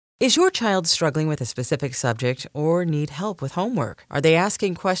Is your child struggling with a specific subject or need help with homework? Are they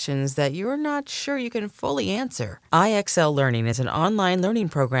asking questions that you're not sure you can fully answer? IXL Learning is an online learning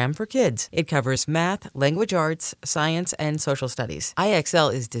program for kids. It covers math, language arts, science, and social studies.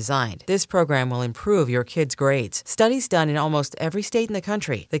 IXL is designed. This program will improve your kids' grades. Studies done in almost every state in the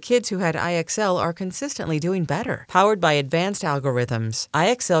country. The kids who had IXL are consistently doing better. Powered by advanced algorithms,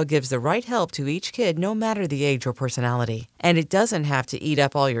 IXL gives the right help to each kid no matter the age or personality. And it doesn't have to eat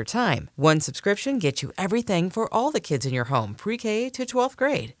up all your time. One subscription gets you everything for all the kids in your home, pre-K to 12th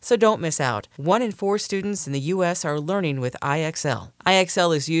grade. So don't miss out. 1 in 4 students in the U.S. are learning with IXL.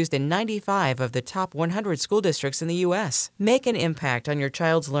 IXL is used in 95 of the top 100 school districts in the U.S. Make an impact on your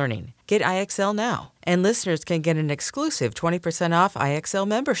child's learning. Get IXL now. And listeners can get an exclusive 20% off IXL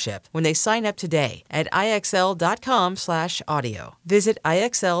membership when they sign up today at IXL.com/audio. Visit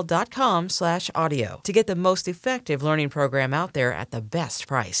IXL.com/audio to get the most effective learning program out there at the best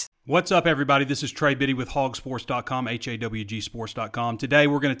price. What's up, everybody? This is Trey Biddy with hogsports.com, HAWGsports.com. Today,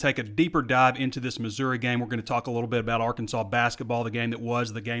 we're going to take a deeper dive into this Missouri game. We're going to talk a little bit about Arkansas basketball, the game that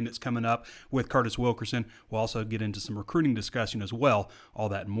was, the game that's coming up with Curtis Wilkerson. We'll also get into some recruiting discussion as well. All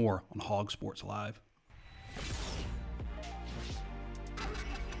that and more on Hog Sports Live.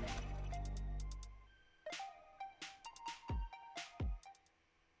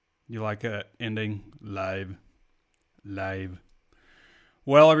 You like that ending? Live.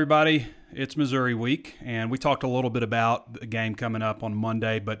 Well, everybody, it's Missouri week, and we talked a little bit about the game coming up on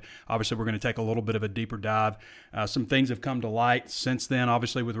Monday, but obviously we're going to take a little bit of a deeper dive. Some things have come to light since then,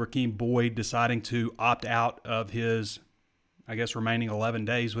 obviously with Rakeem Boyd deciding to opt out of his, remaining 11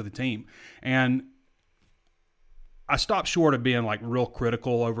 days with the team. And I stopped short of being real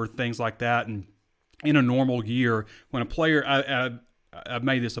critical over things like that. And in a normal year, when a player, I've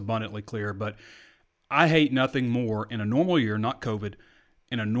made this abundantly clear, but I hate nothing more in a normal year, not COVID,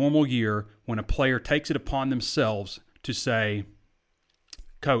 in a normal year when a player takes it upon themselves to say,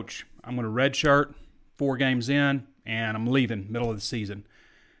 Coach, I'm going to redshirt 4 games in, and I'm leaving middle of the season.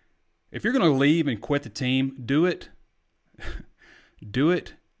 If you're going to leave and quit the team, do it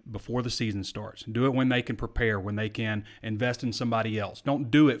before the season starts. Do it when they can prepare, when they can invest in somebody else.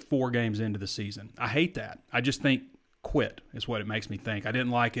 Don't do it 4 games into the season. I hate that. I just think quit is what it makes me think. I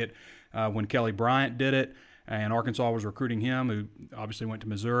didn't like it when Kelly Bryant did it, and Arkansas was recruiting him, who obviously went to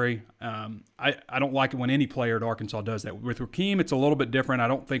Missouri. I don't like it when any player at Arkansas does that. With Rakeem, it's a little bit different. I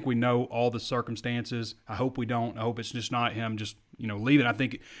don't think we know all the circumstances. I hope we don't. I hope it's just not him just leaving. I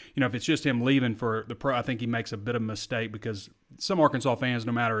think if it's just him leaving for the pro, I think he makes a bit of a mistake, because some Arkansas fans,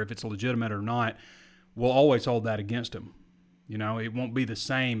 no matter if it's legitimate or not, will always hold that against him. It won't be the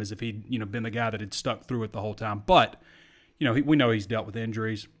same as if he'd been the guy that had stuck through it the whole time. But we know he's dealt with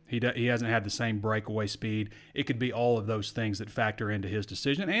injuries. He hasn't had the same breakaway speed. It could be all of those things that factor into his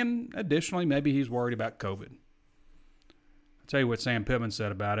decision. And additionally, maybe he's worried about COVID. I'll tell you what Sam Pittman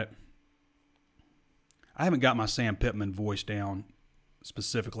said about it. I haven't got my Sam Pittman voice down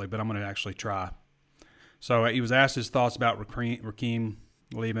specifically, but I'm going to actually try. So he was asked his thoughts about Rakeem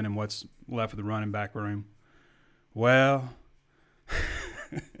leaving and what's left of the running back room. Well,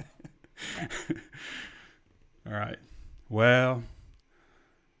 all right. Well,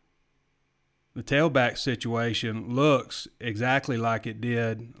 the tailback situation looks exactly like it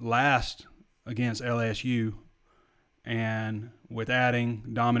did last against LSU, and with adding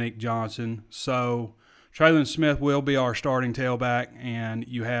Dominique Johnson. So Traylon Smith will be our starting tailback, and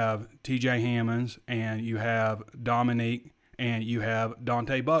you have TJ Hammonds, and you have Dominique, and you have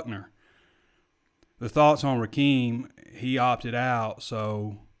Dante Buckner. The thoughts on Rakeem, he opted out,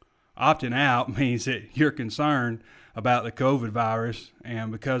 so opting out means that you're concerned about the COVID virus, and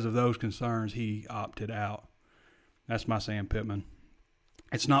because of those concerns, he opted out. That's my Sam Pittman.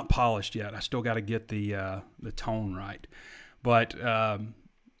 It's not polished yet. I still got to get the tone right. But, I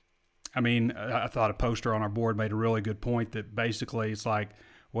thought a poster on our board made a really good point that basically it's like,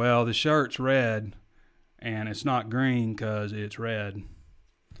 well, the shirt's red, and it's not green because it's red.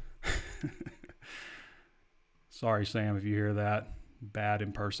 Sorry, Sam, if you hear that. Bad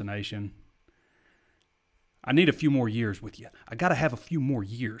impersonation. I need a few more years with you. I got to have a few more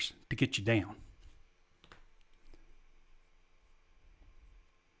years to get you down.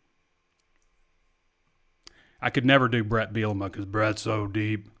 I could never do Brett Bielema because Brett's so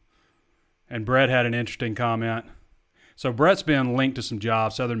deep. And Brett had an interesting comment. So Brett's been linked to some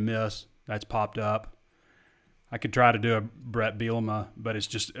jobs, Southern Miss, that's popped up. I could try to do a Brett Bielema, but it's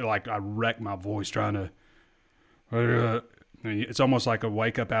just like I wreck my voice trying to. It's almost like a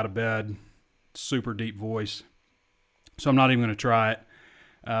wake up out of bed, super deep voice. So I'm not even going to try it.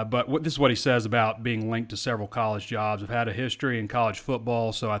 This is what he says about being linked to several college jobs. I've had a history in college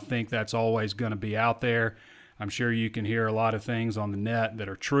football, so I think that's always going to be out there. I'm sure you can hear a lot of things on the net that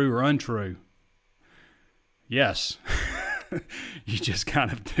are true or untrue. Yes. You just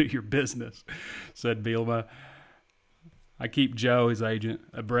kind of do your business, said Bielema. I keep Joe, his agent,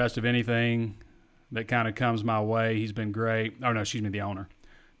 abreast of anything that kind of comes my way. He's been great. Oh, no, excuse me, the owner,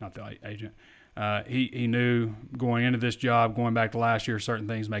 not the agent. He knew going into this job, going back to last year, certain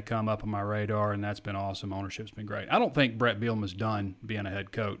things may come up on my radar, and that's been awesome. Ownership's been great. I don't think Brett Bielema's done being a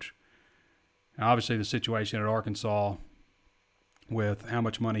head coach. Now, obviously, the situation at Arkansas with how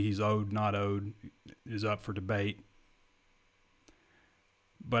much money he's owed, not owed, is up for debate.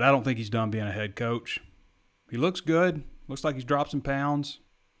 But I don't think he's done being a head coach. He looks good. Looks like he's dropped some pounds.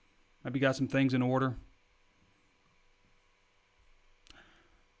 Maybe got some things in order.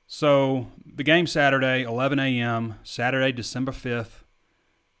 So the game Saturday, 11 a.m., Saturday, December 5th,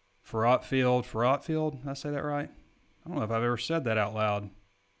 Farott Field. Did I say that right? I don't know if I've ever said that out loud.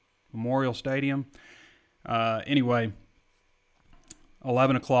 Memorial Stadium. Anyway,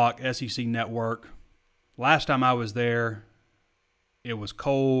 11 o'clock, SEC Network. Last time I was there, it was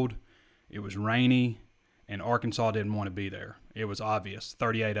cold, it was rainy, and Arkansas didn't want to be there. It was obvious.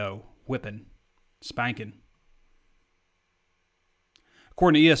 38-0, whipping, spanking.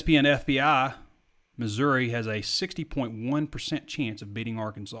 According to ESPN FPI, Missouri has a 60.1% chance of beating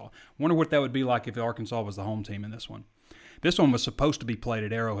Arkansas. Wonder what that would be like if Arkansas was the home team in this one. This one was supposed to be played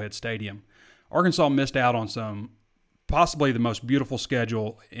at Arrowhead Stadium. Arkansas missed out on possibly the most beautiful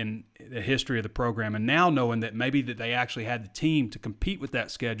schedule in the history of the program. And now knowing that maybe that they actually had the team to compete with that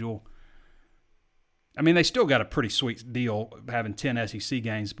schedule, I mean, they still got a pretty sweet deal having 10 SEC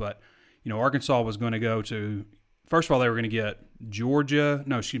games, but, Arkansas was going to go to, first of all, they were going to get not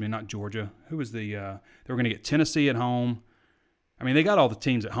Georgia. Who was they were going to get Tennessee at home. I mean, they got all the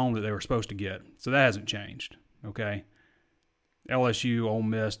teams at home that they were supposed to get, so that hasn't changed, okay? LSU, Ole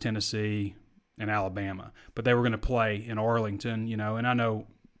Miss, Tennessee, and Alabama. But they were going to play in Arlington, and I know,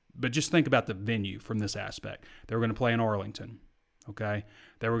 but just think about the venue from this aspect. They were going to play in Arlington, okay?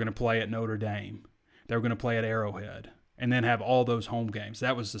 They were going to play at Notre Dame. They were going to play at Arrowhead and then have all those home games.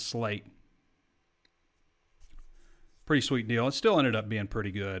 That was the slate. Pretty sweet deal. It still ended up being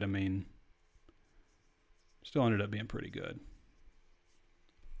pretty good.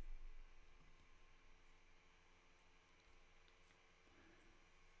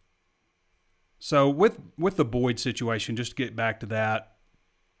 So with the Boyd situation, just to get back to that,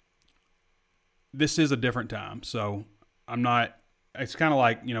 this is a different time. So it's kind of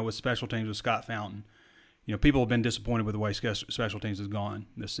like, with special teams with Scott Fountain. People have been disappointed with the way special teams has gone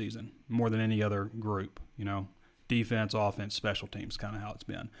this season, more than any other group, defense, offense, special teams, kind of how it's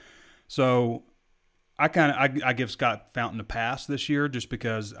been. So I give Scott Fountain a pass this year just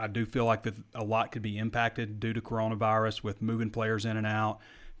because I do feel like that a lot could be impacted due to coronavirus with moving players in and out,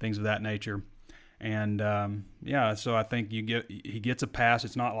 things of that nature. And, so I think he gets a pass.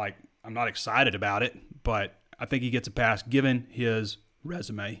 It's not like I'm not excited about it, but I think he gets a pass given his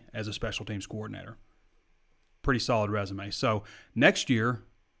resume as a special teams coordinator. Pretty solid resume. So next year,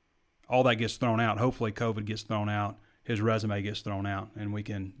 all that gets thrown out. Hopefully COVID gets thrown out. His resume gets thrown out, and we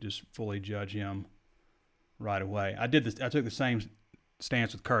can just fully judge him right away. I took the same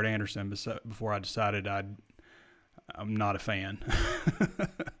stance with Kurt Anderson before I decided I'm not a fan.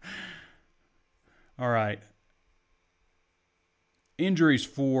 All right. Injuries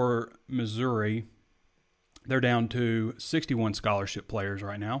for Missouri. They're down to 61 scholarship players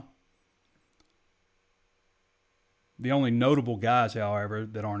right now. The only notable guys, however,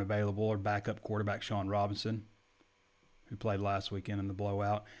 that aren't available are backup quarterback Sean Robinson, who played last weekend in the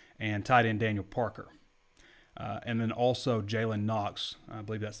blowout, and tight end Daniel Parker. And then also Jalen Knox, I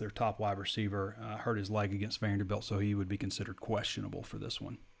believe that's their top wide receiver, hurt his leg against Vanderbilt, so he would be considered questionable for this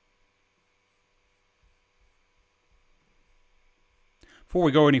one. Before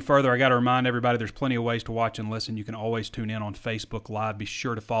we go any further, I got to remind everybody there's plenty of ways to watch and listen. You can always tune in on Facebook Live. Be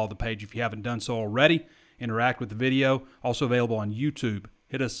sure to follow the page if you haven't done so already. Interact with the video. Also available on YouTube.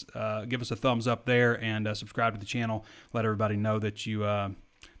 Hit us, give us a thumbs up there, and subscribe to the channel. Let everybody know that you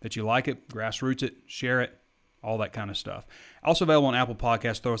like it, grassroots it, share it, all that kind of stuff. Also available on Apple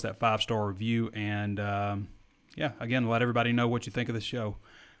Podcasts. Throw us that 5-star review, and again, let everybody know what you think of the show.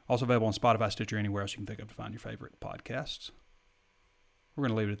 Also available on Spotify, Stitcher, anywhere else you can think of to find your favorite podcasts. We're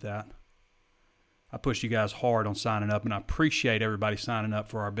going to leave it at that. I pushed you guys hard on signing up, and I appreciate everybody signing up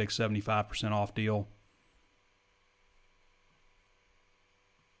for our big 75% off deal.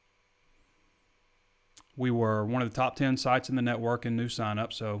 We were one of the top 10 sites in the network in new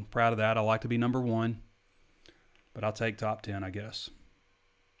sign-up, so proud of that. I like to be number one, but I'll take top 10, I guess.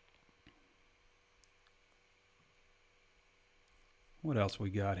 What else we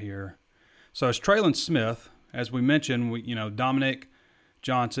got here? So it's Traylon Smith. As we mentioned, Dominic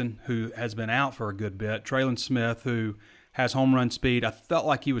Johnson, who has been out for a good bit. Traylon Smith, who has home run speed. I felt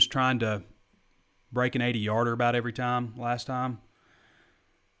like he was trying to break an 80-yarder about every time last time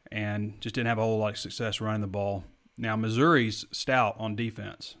and just didn't have a whole lot of success running the ball. Now, Missouri's stout on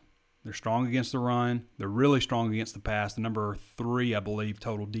defense. They're strong against the run. They're really strong against the pass. The number 3, I believe,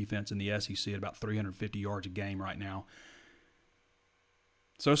 total defense in the SEC at about 350 yards a game right now.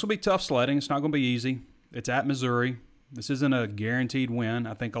 So this will be tough sledding. It's not going to be easy. It's at Missouri. This isn't a guaranteed win.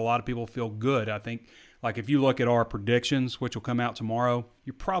 I think a lot of people feel good. I think, like, if you look at our predictions, which will come out tomorrow,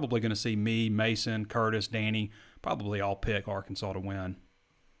 you're probably going to see me, Mason, Curtis, Danny, probably all pick Arkansas to win.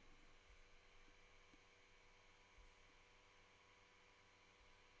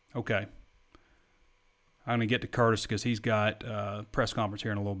 Okay. I'm going to get to Curtis because he's got a press conference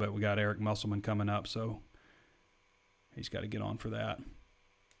here in a little bit. We got Eric Musselman coming up, so he's got to get on for that.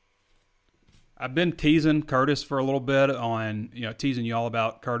 I've been teasing Curtis for a little bit on, teasing you all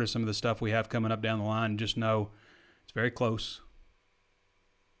about Curtis, some of the stuff we have coming up down the line. Just know it's very close.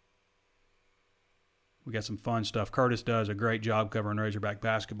 We got some fun stuff. Curtis does a great job covering Razorback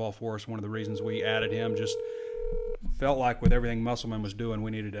basketball for us. One of the reasons we added him, just felt like with everything Musselman was doing, we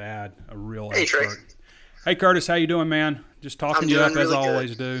needed to add a real expert. Trey. Hey, Curtis, how you doing, man? Just talking you up really as I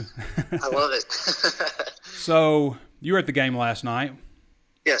always do. I love it. So you were at the game last night.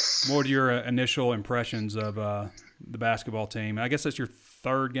 Yes. What were your initial impressions of the basketball team? I guess that's your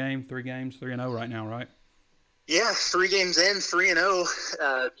third game, 3 games, 3-0 right now, right? Yeah, 3 games in, 3-0.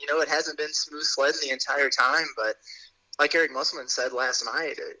 It hasn't been smooth sledding the entire time, but like Eric Musselman said last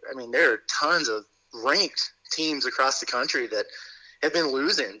night, I mean, there are tons of ranked teams across the country that have been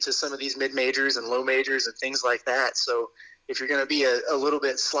losing to some of these mid-majors and low majors and things like that. So if you're going to be a little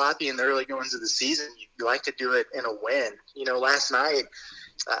bit sloppy in the early goings of the season, you like to do it in a win. Last night,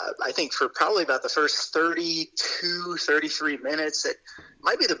 I think for probably about the first 32, 33 minutes, it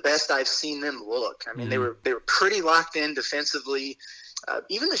might be the best I've seen them look. I mean, they were pretty locked in defensively.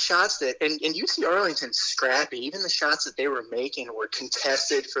 Even the shots that – and UT Arlington's scrappy. Even the shots that they were making were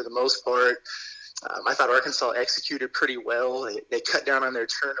contested for the most part. I thought Arkansas executed pretty well. They cut down on their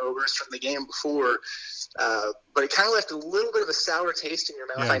turnovers from the game before. But it kind of left a little bit of a sour taste in your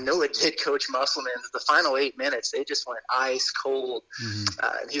mouth. Yeah. I know it did Coach Musselman. The final 8 minutes, they just went ice cold.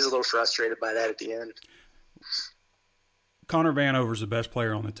 And he's a little frustrated by that at the end. Connor Vanover's the best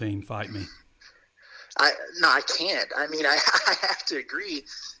player on the team. Fight me. No, I can't. I mean, I have to agree.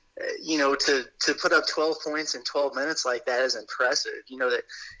 To put up 12 points in 12 minutes like that is impressive. That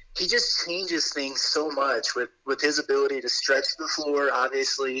he just changes things so much with his ability to stretch the floor,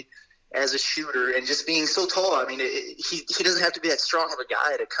 obviously, as a shooter, and just being so tall. I mean, he doesn't have to be that strong of a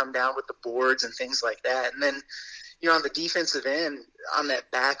guy to come down with the boards and things like that. And then, on the defensive end, on that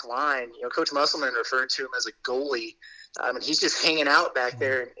back line, Coach Musselman referred to him as a goalie. And he's just hanging out back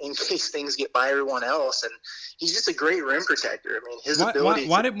there in case things get by everyone else. And he's just a great rim protector. I mean, his ability.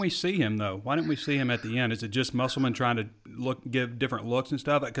 Why didn't we see him, though? Why didn't we see him at the end? Is it just Musselman trying to give different looks and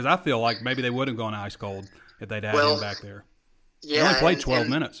stuff? Because I feel like maybe they would have gone ice cold if they'd had him back there. Yeah, he only played 12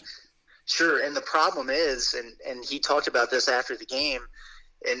 minutes. Sure, and the problem is, and he talked about this after the game,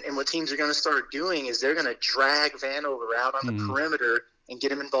 and what teams are going to start doing is they're going to drag Vanover out on the perimeter and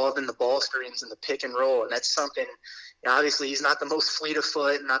get him involved in the ball screens and the pick and roll. And that's something, obviously he's not the most fleet of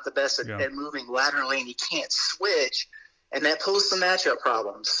foot, not the best at moving laterally, and he can't switch. And that poses some matchup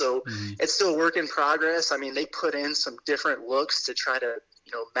problems. So it's still a work in progress. I mean, they put in some different looks to try to,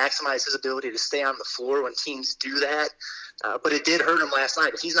 maximize his ability to stay on the floor when teams do that. But it did hurt him last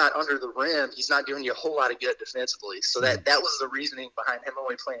night. If he's not under the rim, he's not doing you a whole lot of good defensively. So that was the reasoning behind him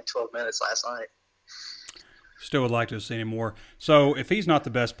only playing 12 minutes last night. Still would like to have seen him more. So if he's not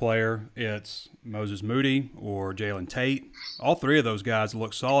the best player, it's Moses Moody or Jalen Tate. All 3 of those guys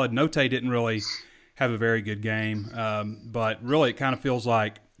look solid. Note didn't really have a very good game. But really it kind of feels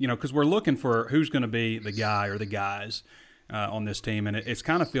like, because we're looking for who's going to be the guy or the guys on this team. And it's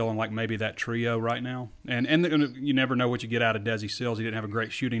kind of feeling like maybe that trio right now. And you never know what you get out of Desi Sills. He didn't have a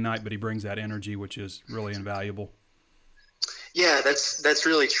great shooting night, but he brings that energy, which is really invaluable. Yeah, that's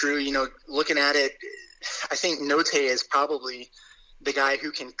really true. Looking at it, I think Note is probably the guy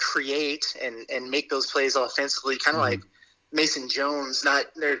who can create and make those plays offensively, kind of like Mason Jones.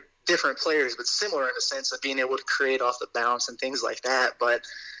 They're different players, but similar in the sense of being able to create off the bounce and things like that. But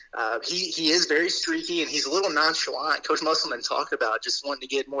he is very streaky, and he's a little nonchalant. Coach Musselman talked about just wanting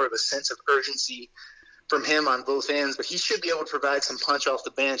to get more of a sense of urgency from him on both ends, but he should be able to provide some punch off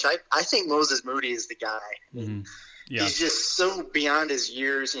the bench. I think Moses Moody is the guy. Yeah. He's just so beyond his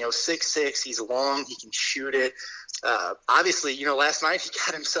years. 6'6", he's long, he can shoot it. Obviously, last night he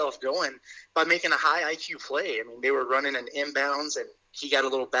got himself going by making a high IQ play. I mean, they were running an inbounds, and he got a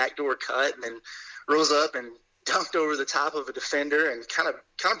little backdoor cut and then rose up and dunked over the top of a defender and kind of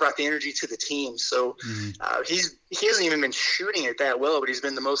brought the energy to the team. So he hasn't even been shooting it that well, but he's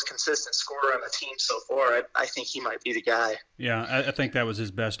been the most consistent scorer on the team so far. I think he might be the guy. Yeah, I think that was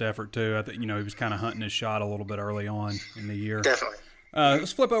his best effort too. I think he was kind of hunting his shot a little bit early on in the year. Definitely.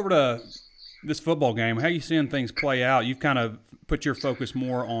 Let's flip over to this football game. How are you seeing things play out? You've kind of put your focus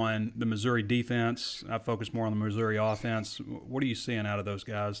more on the Missouri defense. I focus more on the Missouri offense. What are you seeing out of those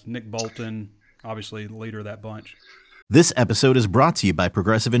guys? Nick Bolton, obviously the leader of that bunch. This episode is brought to you by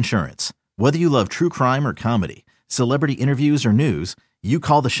Progressive Insurance. Whether you love true crime or comedy, celebrity interviews or news, you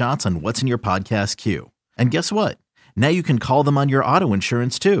call the shots on what's in your podcast queue. And guess what? Now you can call them on your auto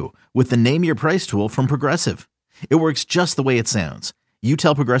insurance too with the Name Your Price tool from Progressive. It works just the way it sounds. You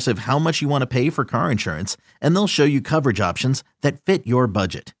tell Progressive how much you want to pay for car insurance, and they'll show you coverage options that fit your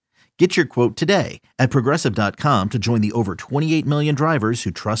budget. Get your quote today at Progressive.com to join the over 28 million drivers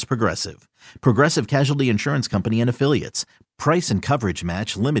who trust Progressive. Progressive Casualty Insurance Company and Affiliates. Price and coverage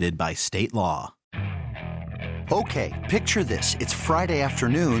match limited by state law. Okay, picture this. It's Friday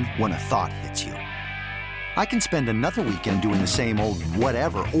afternoon when a thought hits you. I can spend another weekend doing the same old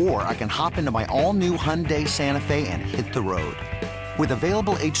whatever, or I can hop into my all-new Hyundai Santa Fe and hit the road. With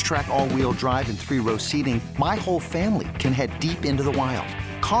available H-Track all-wheel drive and 3-row seating, my whole family can head deep into the wild.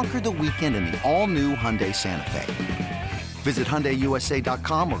 Conquer the weekend in the all-new Hyundai Santa Fe. Visit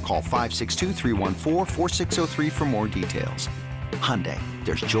HyundaiUSA.com or call 562-314-4603 for more details. Hyundai,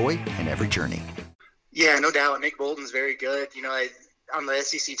 there's joy in every journey. Yeah, no doubt. Nick Bolton's very good. On the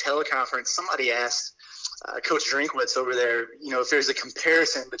SEC teleconference, somebody asked Coach Drinkwitz over there, if there's a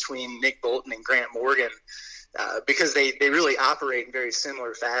comparison between Nick Bolton and Grant Morgan, because they really operate in very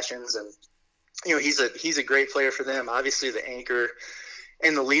similar fashions. And, he's a great player for them, obviously the anchor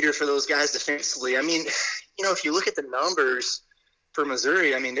and the leader for those guys defensively. I mean, if you look at the numbers for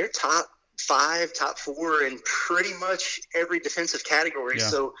Missouri, I mean, they're top 5, top 4 in pretty much every defensive category. Yeah.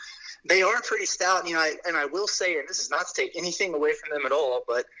 So they are pretty stout. I will say, and this is not to take anything away from them at all,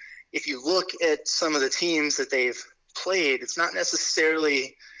 but if you look at some of the teams that they've played, it's not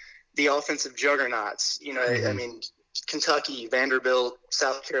necessarily the offensive juggernauts. I mean, Kentucky, Vanderbilt,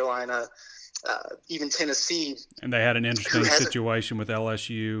 South Carolina, even Tennessee. And they had an interesting situation with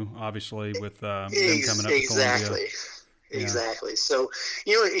LSU, obviously, with them coming up to Columbia. Exactly. So,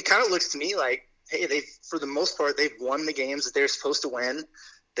 it kind of looks to me like, hey, for the most part, they've won the games that they're supposed to win.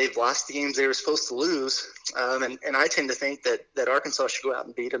 They've lost the games they were supposed to lose. And I tend to think that Arkansas should go out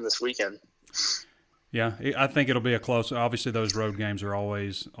and beat them this weekend. Yeah, I think it'll be a close. Obviously, those road games are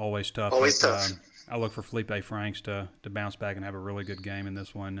always tough. Always tough. I look for Felipe Franks to bounce back and have a really good game in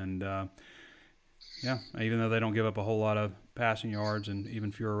this one. And, even though they don't give up a whole lot of passing yards and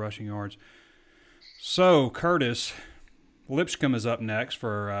even fewer rushing yards. So, Curtis, Lipscomb is up next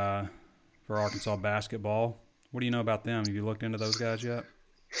for Arkansas basketball. What do you know about them? Have you looked into those guys yet?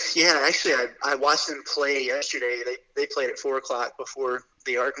 Yeah, actually, I watched them play yesterday. They played at 4 o'clock before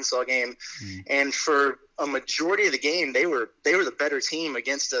the Arkansas game, and for a majority of the game, they were the better team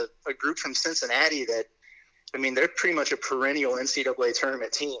against a group from Cincinnati that, I mean, they're pretty much a perennial NCAA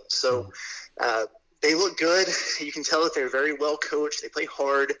tournament team. So they look good. You can tell that they're very well coached. They play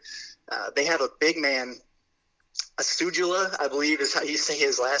hard. They have a big man, Astudula, I believe is how you say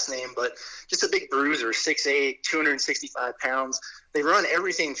his last name, but just a big bruiser, 6'8", 265 pounds. They run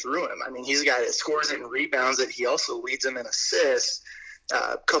everything through him. I mean, he's a guy that scores it and rebounds it. He also leads them in assists.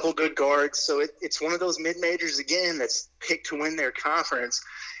 A couple good guards. So it's one of those mid-majors, again, that's picked to win their conference.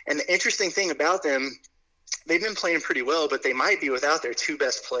 And the interesting thing about them, they've been playing pretty well, but they might be without their 2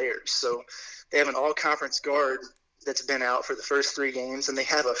 best players. So they have an all-conference guard that's been out for the first 3 games, and they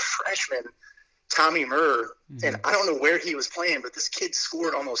have a freshman, Tommy Murr, and I don't know where he was playing, but this kid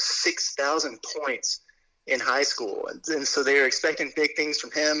scored almost 6,000 points in high school. And so they're expecting big things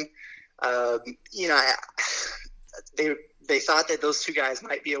from him. They thought that those 2 guys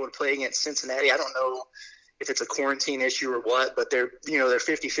might be able to play against Cincinnati. I don't know if it's a quarantine issue or what, but they're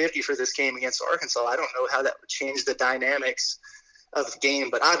 50-50 for this game against Arkansas. I don't know how that would change the dynamics of the game,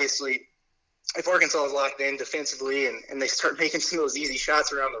 but obviously if Arkansas is locked in defensively and they start making some of those easy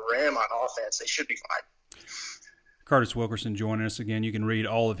shots around the rim on offense, they should be fine. Curtis Wilkerson joining us again. You can read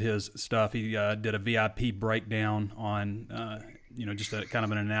all of his stuff. He did a VIP breakdown on, just a kind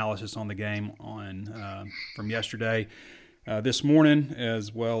of an analysis on the game from yesterday, this morning,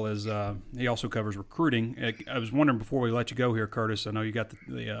 as well as he also covers recruiting. I was wondering before we let you go here, Curtis, I know you got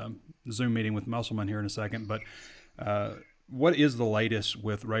the Zoom meeting with Musselman here in a second, but What is the latest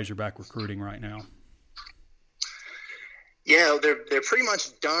with Razorback recruiting right now? Yeah, they're pretty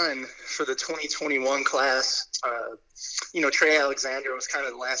much done for the 2021 class. Trey Alexander was kind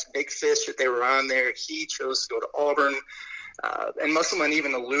of the last big fish that they were on there. He chose to go to Auburn. And Musselman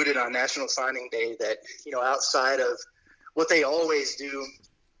even alluded on National Signing Day that, outside of what they always do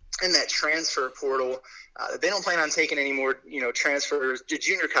in that transfer portal, they don't plan on taking any more, transfers,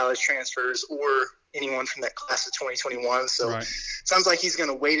 junior college transfers or anyone from that class of 2021. So right. Sounds like he's going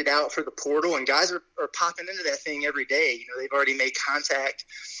to wait it out for the portal, and guys are popping into that thing every day. They've already made contact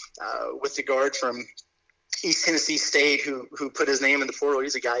with the guard from East Tennessee State who put his name in the portal.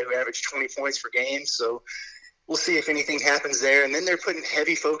 He's a guy who averaged 20 points per game. So we'll see if anything happens there. And then they're putting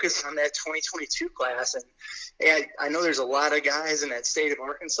heavy focus on that 2022 class. And I know there's a lot of guys in that state of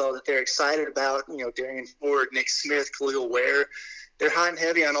Arkansas that they're excited about, Darian Ford, Nick Smith, Khalil Ware. They're hot and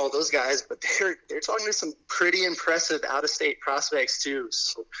heavy on all those guys, but they're talking to some pretty impressive out-of-state prospects too.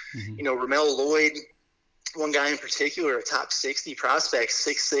 So, Ramel Lloyd, one guy in particular, a top 60 prospect,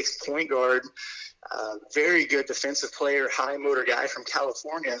 6'6" point guard, very good defensive player, high motor guy from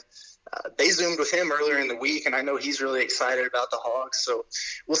California. They zoomed with him earlier in the week, and I know he's really excited about the Hogs. So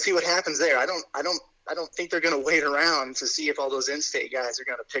we'll see what happens there. I don't think they're going to wait around to see if all those in-state guys are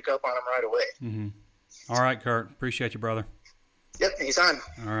going to pick up on them right away. Mm-hmm. All right, Kurt. Appreciate you, brother. Yep, anytime.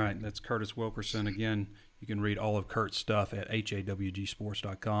 All right, that's Curtis Wilkerson. Again, you can read all of Kurt's stuff at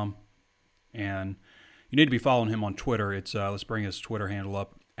hawgsports.com. And you need to be following him on Twitter. It's let's bring his Twitter handle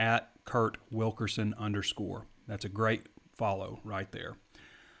up, @KurtWilkerson_. That's a great follow right there.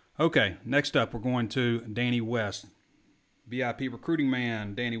 Okay, next up we're going to Danny West, VIP recruiting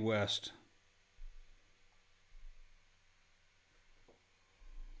man, Danny West.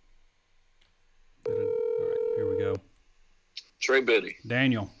 All right, here we go. Trey Biddy.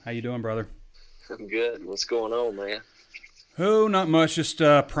 Daniel, how you doing, brother? I'm good. What's going on, man? Oh, not much. Just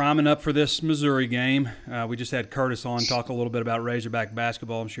priming up for this Missouri game. We just had Curtis on talk a little bit about Razorback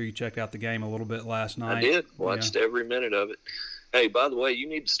basketball. I'm sure you checked out the game a little bit last night. I did. Watched every minute of it. Hey, by the way, you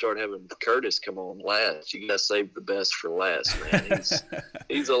need to start having Curtis come on last. You got to save the best for last, man.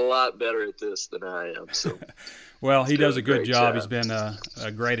 He's a lot better at this than I am. So, well, he does a good job. He's been a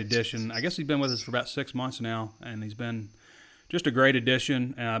great addition. I guess he's been with us for about 6 months now, and he's been just a great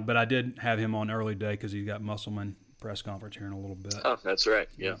addition. But I did have him on early day because he's got Musselman press conference here in a little bit. Oh, that's right.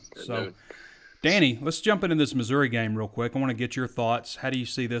 Yeah. So, Danny, let's jump into this Missouri game real quick. I want to get your thoughts. How do you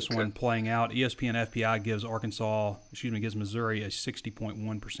see this one playing out? ESPN FPI gives Missouri a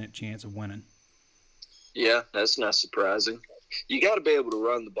 60.1% chance of winning. Yeah, that's not surprising. You got to be able to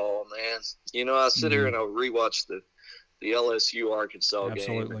run the ball, man. I sit here and I'll rewatch the LSU Arkansas game.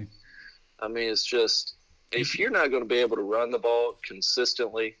 Absolutely. I mean, it's just, if you're not going to be able to run the ball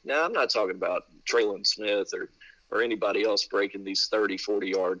consistently, now I'm not talking about Traylon Smith or anybody else breaking these 30,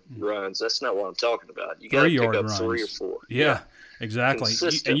 40-yard runs. That's not what I'm talking about. You got to pick up runs. 3 or 4. Yeah, exactly.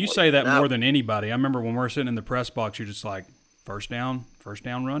 And you say that more than anybody. I remember when we're sitting in the press box, you're just like, first down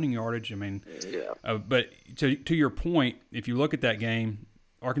running yardage. I mean, but to your point, if you look at that game,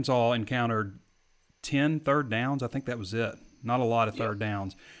 Arkansas encountered 10 third downs. I think that was it. Not a lot of third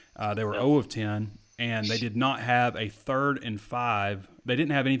downs. They were 0 of 10, and they did not have a 3rd and 5. They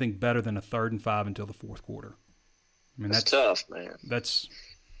didn't have anything better than a 3rd and 5 until the fourth quarter. I mean, that's tough, man. That's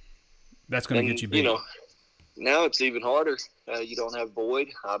going to get you beat. Now it's even harder. You don't have Boyd,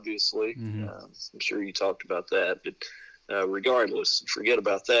 obviously. I'm sure you talked about that. But regardless, forget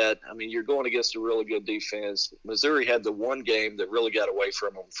about that. I mean, you're going against a really good defense. Missouri had the one game that really got away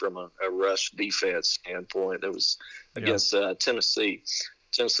from them from a rush defense standpoint. That was against Tennessee.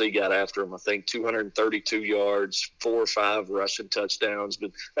 Tennessee got after them, I think, 232 yards, 4 or 5 rushing touchdowns.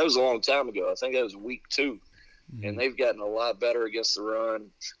 But that was a long time ago. I think that was week 2. And they've gotten a lot better against the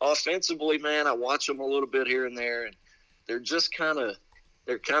run. Offensively, man, I watch them a little bit here and there, and they're just kind of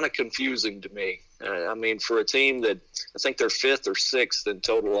confusing to me. I mean, for a team that I think they're 5th or 6th in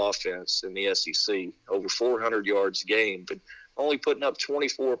total offense in the SEC, over 400 yards a game, but only putting up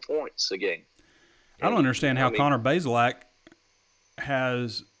 24 points a game. I don't understand how Connor Bazelak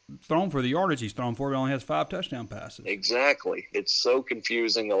has thrown for the yardage he's thrown for, but only has 5 touchdown passes. Exactly. It's so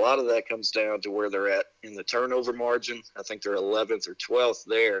confusing. A lot of that comes down to where they're at in the turnover margin. I think they're 11th or 12th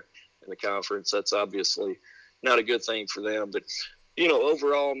there in the conference. That's obviously not a good thing for them. But,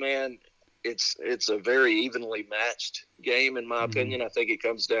 overall, man, it's a very evenly matched game, in my opinion. I think it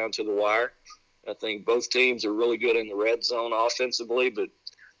comes down to the wire. I think both teams are really good in the red zone offensively, but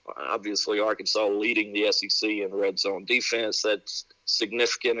obviously Arkansas leading the SEC in red zone defense. That's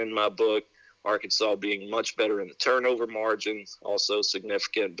significant in my book. Arkansas being much better in the turnover margin, also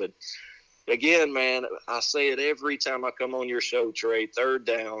significant. But again, man, I say it every time I come on your show, Trey. Third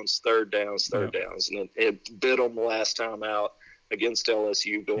downs, and it bit them last time out against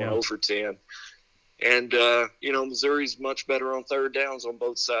LSU, going 0 for 10. And, Missouri's much better on third downs on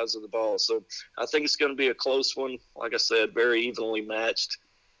both sides of the ball. So I think it's going to be a close one. Like I said, very evenly matched.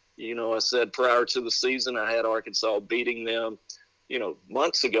 I said prior to the season I had Arkansas beating them.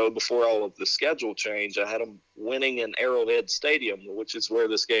 Months ago, before all of the schedule change, I had them winning in Arrowhead Stadium, which is where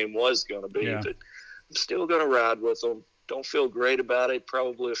this game was going to be. Yeah. But I'm still going to ride with them. Don't feel great about it.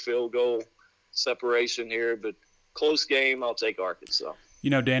 Probably a field goal separation here, but close game. I'll take Arkansas.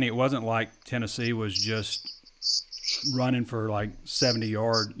 Danny, it wasn't like Tennessee was just running for like 70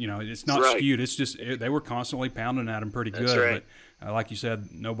 yard. It's not skewed. It's just they were constantly pounding at them pretty good. That's right. But like you said,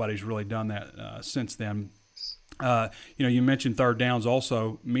 nobody's really done that since then. You mentioned third downs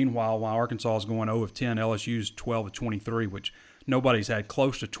also. Meanwhile, while Arkansas is going 0 of 10, LSU's 12 of 23, which nobody's had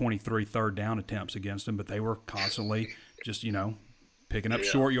close to 23 third down attempts against them, but they were constantly just, picking up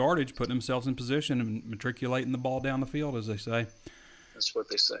short yardage, putting themselves in position and matriculating the ball down the field, as they say. That's what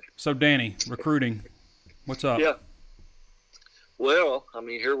they say. So, Danny, recruiting, what's up? Yeah. Well,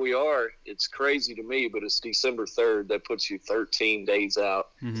 here we are. It's crazy to me, but it's December 3rd. That puts you 13 days out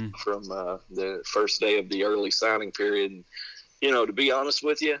from the first day of the early signing period. And, to be honest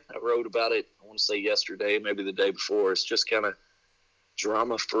with you, I wrote about it, I want to say yesterday, maybe the day before. It's just kind of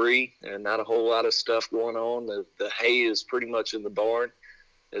drama-free and not a whole lot of stuff going on. The hay is pretty much in the barn,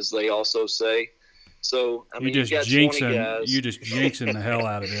 as they also say. So, you got 20 guys. You're just jinxing the hell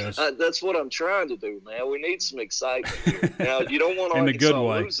out of this. That's what I'm trying to do, man. We need some excitement here. Now, you don't want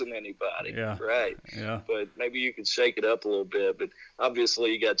Arkansas losing anybody. Yeah. Right. Yeah. But maybe you can shake it up a little bit. But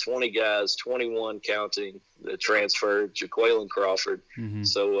obviously you got 20 guys, 21 counting the transfer, Jaquaylin Crawford. Mm-hmm.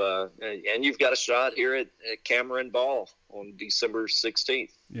 So, and you've got a shot here at Cameron Ball on December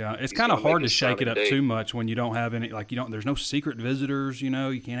 16th. Yeah, it's kind of hard to shake it up too much when you don't have any, there's no secret visitors, you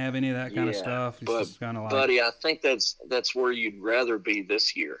can't have any of that kind of stuff. It's just kind of like, buddy, I think that's where you'd rather be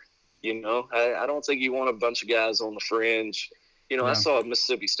this year. I don't think you want a bunch of guys on the fringe. I saw a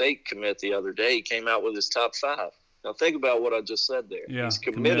Mississippi State commit the other day. He came out with his top 5. Now think about what I just said there. Yeah, he's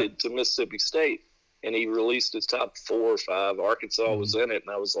committed to Mississippi State, and he released his top 4 or 5. Arkansas was in it,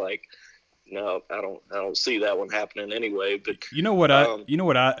 and I was like, no, I don't see that one happening anyway. But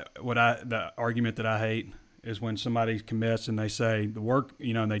the argument that I hate is when somebody commits and they say the work,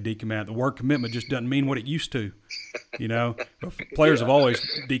 and they decommit. The word commitment just doesn't mean what it used to. Players have always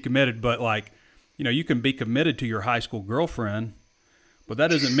decommitted, but you can be committed to your high school girlfriend, but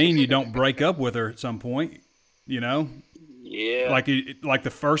that doesn't mean you don't break up with her at some point. Yeah. Like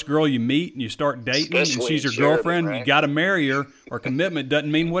the first girl you meet and you start dating, and she's your girlfriend, right? You got to marry her. Or commitment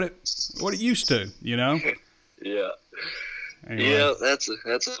doesn't mean what it used to. Yeah. Anyway. Yeah, that's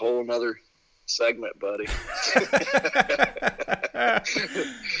a whole nother segment, buddy.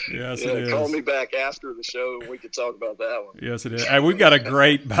 Yes, it is. Call me back after the show and we can talk about that one. Yes, it is. Hey, we've got a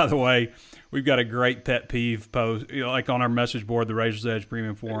great pet peeve post, like on our message board, the Razor's Edge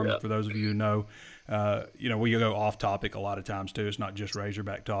Premium Forum. Yeah. For those of you who know, we go off topic a lot of times too. It's not just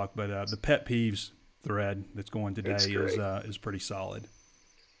Razorback talk, but the pet peeves thread that's going today is pretty solid.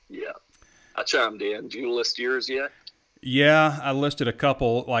 Yeah, I chimed in. Did you list yours yet? Yeah, I listed a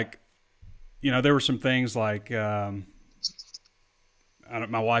couple. There were some things like my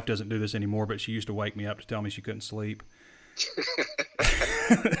wife doesn't do this anymore, but she used to wake me up to tell me she couldn't sleep.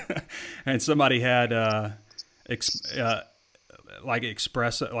 And somebody had espresso,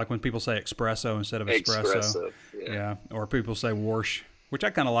 like when people say espresso instead of espresso. Yeah. Or people say warsh, which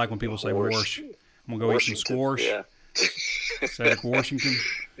I kind of like when people say warsh. I'm going to go eat some squash. Yeah. Cedric Washington.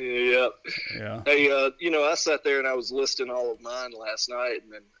 Yeah. Yeah. Hey, I sat there and I was listing all of mine last night,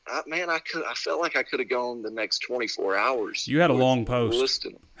 and then I felt like I could have gone the next 24 hours. You had a long post.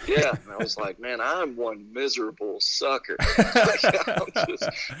 Listing them. Yeah. And I was like, man, I'm one miserable sucker.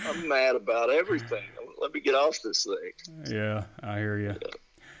 I'm mad about everything. Let me get off this thing. Yeah, I hear you.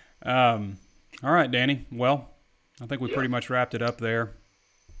 Yeah. All right, Danny. Well, I think we pretty much wrapped it up there.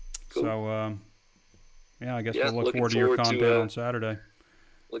 Cool. So, I guess we'll look forward to your content on Saturday.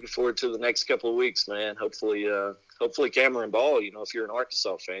 Looking forward to the next couple of weeks, man. Hopefully Cameron Ball, if you're an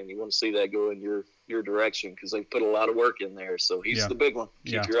Arkansas fan, you want to see that go in your direction because they put a lot of work in there. So he's the big one.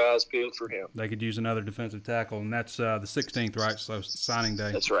 Keep your eyes peeled for him. They could use another defensive tackle, and that's the 16th, right? So signing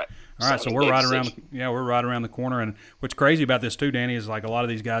day. That's right. All right, so we're right around the corner. And what's crazy about this too, Danny, is a lot of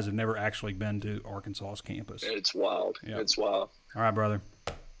these guys have never actually been to Arkansas's campus. It's wild. Yeah. It's wild. All right, brother.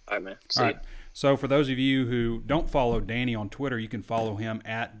 All right, man. See All right. So for those of you who don't follow Danny on Twitter, you can follow him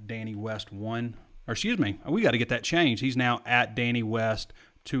at DannyWest1. Or excuse me, we got to get that changed. He's now at Danny West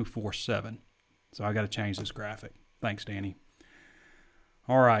 247. So I got to change this graphic. Thanks, Danny.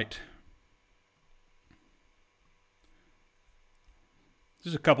 All right.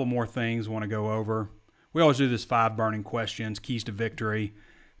 Just a couple more things I want to go over. We always do this 5 burning questions, keys to victory.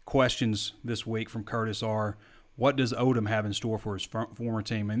 Questions this week from Curtis are, what does Odom have in store for his former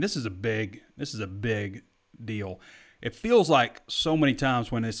team? And this is a big deal. It feels like so many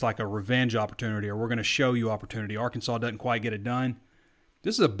times when it's like a revenge opportunity or we're going to show you opportunity, Arkansas doesn't quite get it done.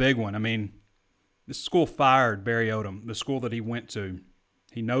 This is a big one. I mean, this school fired Barry Odom, the school that he went to.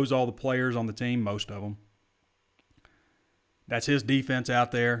 He knows all the players on the team, most of them. That's his defense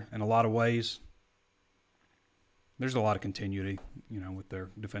out there in a lot of ways. There's a lot of continuity, with their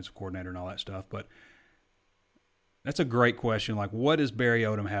defensive coordinator and all that stuff. But that's a great question. Like, what does Barry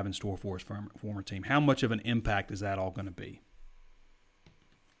Odom have in store for his former team? How much of an impact is that all going to be?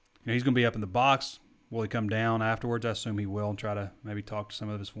 He's going to be up in the box. Will he come down afterwards? I assume he will and try to maybe talk to some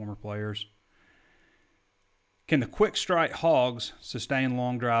of his former players. Can the quick strike Hogs sustain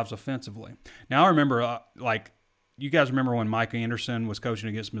long drives offensively? Now, I remember, you guys remember when Mike Anderson was coaching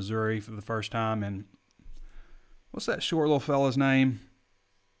against Missouri for the first time, and what's that short little fella's name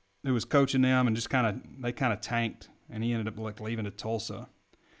who was coaching them, and they kind of tanked, and he ended up leaving to Tulsa.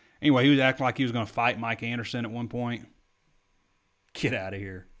 Anyway, he was acting like he was going to fight Mike Anderson at one point. Get out of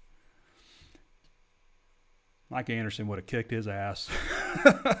here. Mike Anderson would have kicked his ass.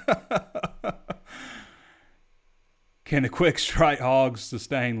 Can the quick strike Hogs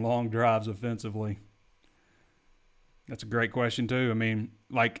sustain long drives offensively? That's a great question, too. I mean,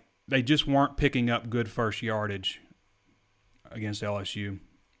 they just weren't picking up good first yardage against LSU.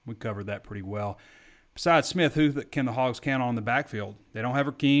 We covered that pretty well. Besides Smith, who can the Hogs count on in the backfield? They don't have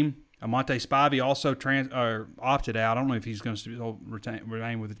Rakeem. Amonte Spivey also opted out. I don't know if he's going to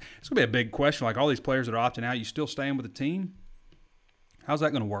remain with it. It's going to be a big question. Like all these players that are opting out, you still staying with the team? How's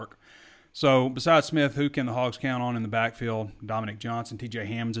that going to work? So besides Smith, who can the Hogs count on in the backfield? Dominic Johnson, T.J.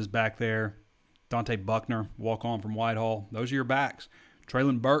 Hammonds is back there. Dante Buckner, walk on from Whitehall. Those are your backs.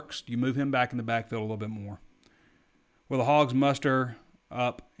 Traylon Burks, do you move him back in the backfield a little bit more? Will the Hogs muster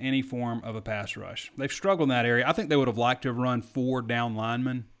up any form of a pass rush? They've struggled in that area. I think they would have liked to have run 4 down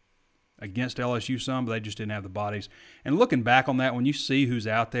linemen against LSU some, but they just didn't have the bodies. And looking back on that, when you see who's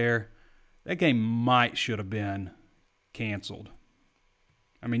out there, that game should have been canceled.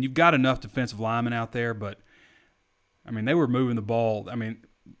 I mean, you've got enough defensive linemen out there, but, they were moving the ball.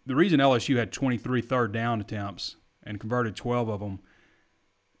 The reason LSU had 23 third down attempts and converted 12 of them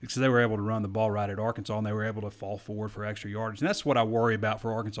is because they were able to run the ball right at Arkansas, and they were able to fall forward for extra yardage. And that's what I worry about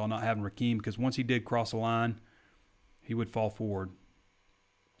for Arkansas, not having Rakeem, because once he did cross the line, he would fall forward.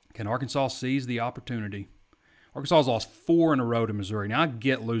 Can Arkansas seize the opportunity? Arkansas's lost 4 in a row to Missouri. Now, I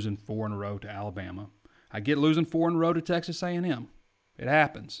get losing 4 in a row to Alabama. I get losing 4 in a row to Texas A&M. It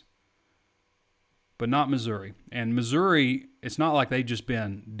happens. But not Missouri. And Missouri, it's not like they've just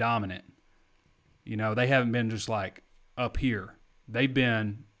been dominant. They haven't been just like up here. They've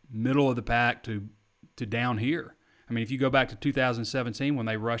been middle of the pack to down here. If you go back to 2017 when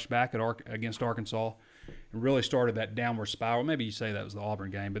they rushed back against Arkansas and really started that downward spiral, maybe you say that was the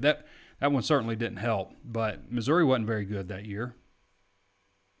Auburn game, but that one certainly didn't help. But Missouri wasn't very good that year.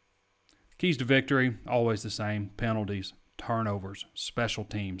 Keys to victory, always the same: penalties, turnovers, special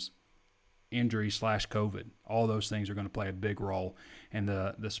teams, injury/COVID. All those things are going to play a big role. And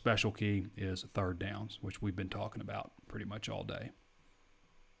the special key is third downs, which we've been talking about pretty much all day.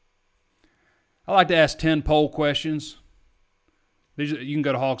 I like to ask 10 poll questions. You can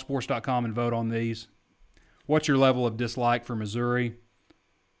go to hogsports.com and vote on these. What's your level of dislike for Missouri?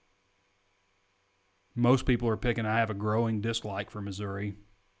 Most people are picking I have a growing dislike for Missouri.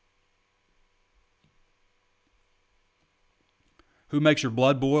 Who makes your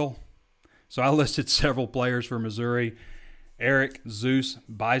blood boil? So I listed several players for Missouri. Eric Zeus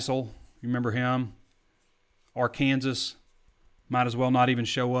Beisel, you remember him? Arkansas might as well not even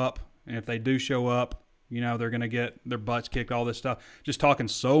show up. And if they do show up, they're going to get their butts kicked, all this stuff. Just talking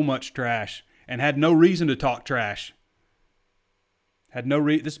so much trash and had no reason to talk trash.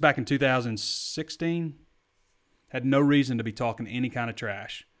 This is back in 2016. Had no reason to be talking any kind of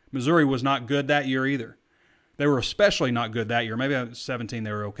trash. Missouri was not good that year either. They were especially not good that year. Maybe 17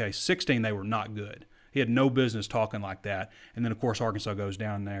 they were okay. 16 they were not good. He had no business talking like that. And then, of course, Arkansas goes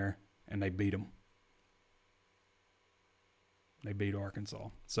down there and they beat them. They beat Arkansas.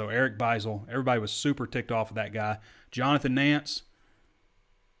 So Eric Beisel, everybody was super ticked off of that guy. Jonathan Nance,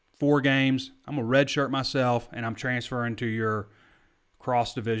 4 games. I'm a redshirt myself, and I'm transferring to your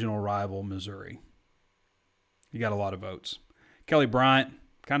cross-divisional rival, Missouri. You got a lot of votes. Kelly Bryant,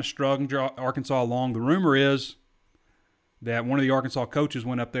 kind of struggling Arkansas along. The rumor is that one of the Arkansas coaches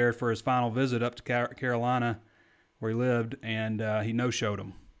went up there for his final visit up to Carolina, where he lived, and he no-showed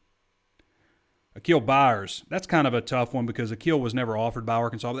him. Akil Byers, that's kind of a tough one because Akil was never offered by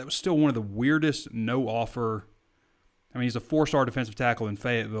Arkansas. But that was still one of the weirdest no-offer. I mean, he's a 4-star defensive tackle in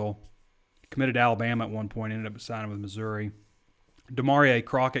Fayetteville. Committed to Alabama at one point, ended up signing with Missouri. Demarie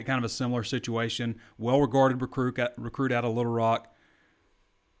Crockett, kind of a similar situation. Well-regarded recruit out of Little Rock,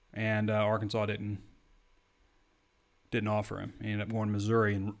 and Arkansas didn't offer him. He ended up going to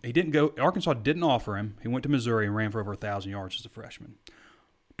Missouri, and Arkansas didn't offer him. He went to Missouri and ran for over 1,000 yards as a freshman.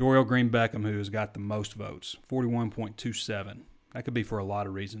 Dorial Green Beckham, who has got the most votes, 41.27. That could be for a lot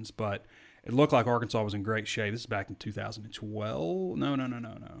of reasons, but it looked like Arkansas was in great shape. This is back in 2012.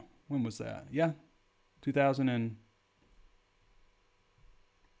 No. When was that? Yeah, 2000 and...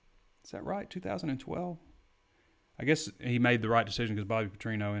 Is that right? 2012? I guess he made the right decision because Bobby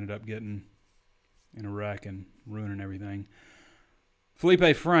Petrino ended up getting in a wreck and ruining everything.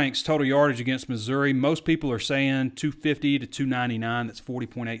 Felipe Franks, total yardage against Missouri. Most people are saying 250 to 299. That's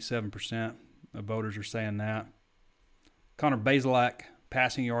 40.87% of voters are saying that. Connor Bazelak,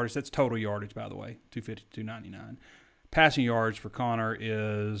 passing yardage. That's total yardage, by the way, 250 to 299. Passing yards for Connor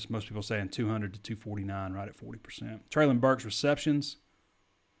is, most people saying 200 to 249, right at 40%. Traylon Burks, receptions.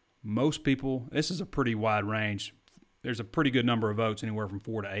 Most people, this is a pretty wide range. There's a pretty good number of votes, anywhere from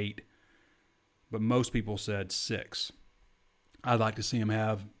 4 to 8. But most people said 6. I'd like to see him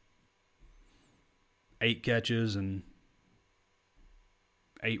have 8 catches and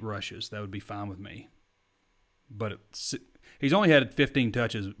 8 rushes. That would be fine with me. But he's only had 15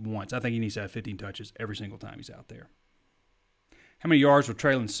 touches once. I think he needs to have 15 touches every single time he's out there. How many yards will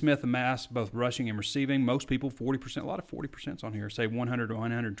Traylon Smith amass, both rushing and receiving? Most people, 40%. A lot of 40% on here. Say 100 to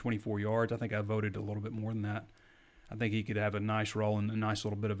 124 yards. I think I voted a little bit more than that. I think he could have a nice role and a nice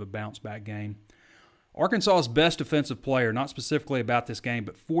little bit of a bounce-back game. Arkansas's best defensive player, not specifically about this game,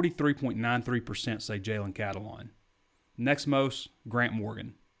 but 43.93% say Jalen Catalon. Next most, Grant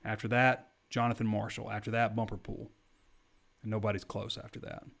Morgan. After that, Jonathan Marshall. After that, Bumper Pool. And nobody's close after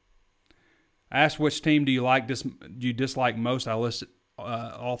that. I asked which team do you dislike most. I listed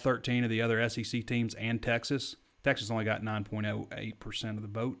all 13 of the other SEC teams and Texas. Texas only got 9.08% of the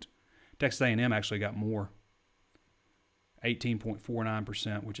vote. Texas A&M actually got more,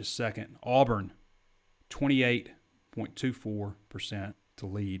 18.49%, which is second. Auburn, 28.24% to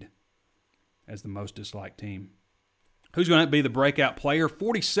lead as the most disliked team. Who's going to be the breakout player?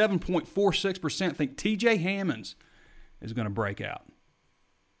 47.46% think T.J. Hammonds is going to break out.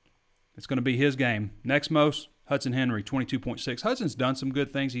 It's going to be his game. Next most, Hudson Henry, 22.6. Hudson's done some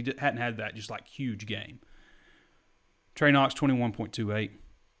good things. He hadn't had that just like huge game. Trey Knox, 21.28.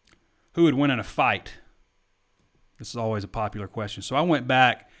 Who would win in a fight? This is always a popular question. So I went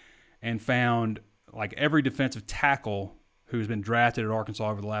back and found like every defensive tackle who's been drafted at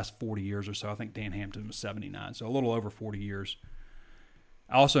Arkansas over the last 40 years or so. I think Dan Hampton was 79, so a little over 40 years.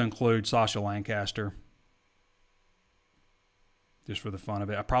 I also include Sasha Lancaster, just for the fun of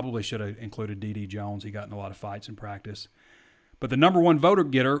it. I probably should have included D.D. Jones. He got in a lot of fights in practice. But the number one voter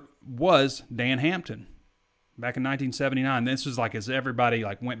getter was Dan Hampton back in 1979. This was like as everybody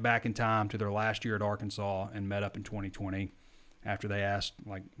like went back in time to their last year at Arkansas and met up in 2020 after they asked,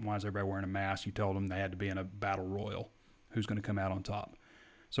 like, why is everybody wearing a mask? You told them they had to be in a battle royal. Who's going to come out on top?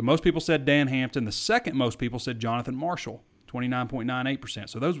 So most people said Dan Hampton. The second most people said Jonathan Marshall, 29.98%.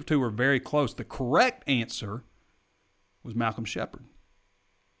 So those two were very close. The correct answer was Malcolm Shepard.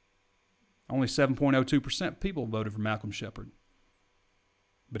 Only 7.02% people voted for Malcolm Shepard.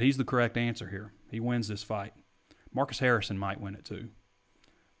 But he's the correct answer here. He wins this fight. Marcus Harrison might win it too.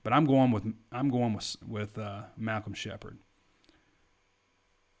 But I'm going with Malcolm Shepard.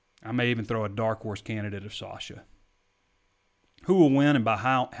 I may even throw a dark horse candidate of Sasha. Who will win and by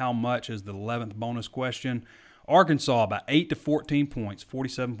how much is the 11th bonus question. Arkansas by 8 to 14 points.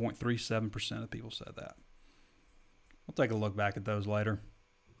 47.37% of people said that. We'll take a look back at those later.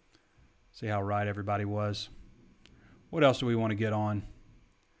 See how right everybody was. What else do we want to get on?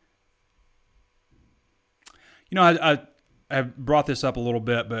 You know, I have brought this up a little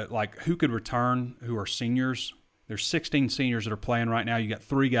bit, but like who could return who are seniors? There's 16 seniors that are playing right now. You got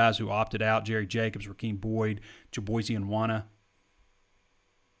 3 guys who opted out: Jerry Jacobs, Rakeem Boyd, Chibozie Nwana.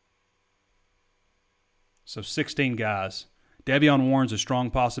 So 16 guys. Devion Warren's a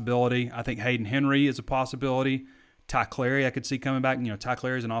strong possibility. I think Hayden Henry is a possibility. Ty Clary I could see coming back. You know, Ty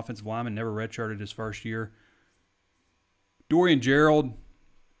Clary's an offensive lineman, never redshirted his first year. Dorian Gerald,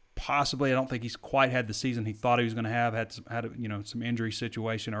 possibly. I don't think he's quite had the season he thought he was going to have. Had some injury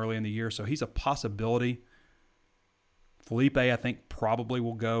situation early in the year, so he's a possibility. Felipe, I think, probably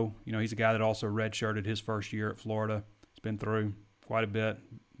will go. You know, he's a guy that also redshirted his first year at Florida. He's been through quite a bit.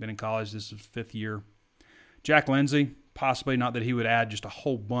 Been in college. This is his 5th year. Jack Lindsey, possibly, not that he would add just a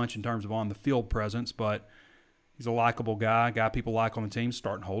whole bunch in terms of on-the-field presence, but he's a likable guy people like on the team,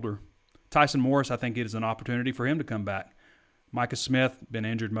 starting holder. Tyson Morris, I think it is an opportunity for him to come back. Micah Smith, been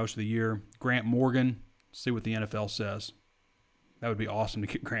injured most of the year. Grant Morgan, see what the NFL says. That would be awesome to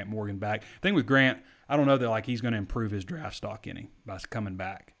get Grant Morgan back. The thing with Grant, I don't know that he's going to improve his draft stock any by coming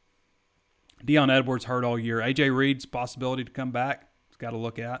back. Dion Edwards hurt all year. A.J. Reed's possibility to come back. He's got to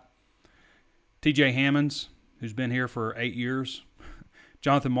look at. T.J. Hammonds, who's been here for 8 years.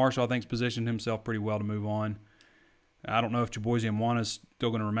 Jonathan Marshall, I think, has positioned himself pretty well to move on. I don't know if Chibozie Imwana's still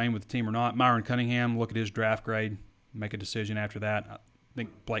going to remain with the team or not. Myron Cunningham, look at his draft grade, make a decision after that. I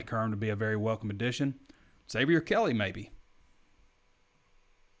think Blake Kern would be a very welcome addition. Xavier Kelly, maybe.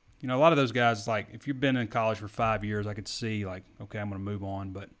 A lot of those guys, if you've been in college for 5 years, I could see, okay, I'm going to move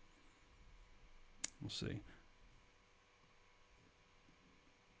on, but we'll see.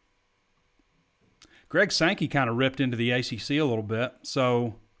 Greg Sankey kind of ripped into the ACC a little bit.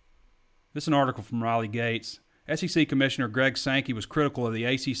 So this is an article from Riley Gates. SEC Commissioner Greg Sankey was critical of the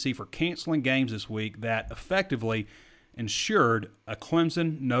ACC for canceling games this week that effectively ensured a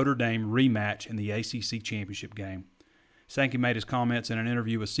Clemson-Notre Dame rematch in the ACC championship game. Sankey made his comments in an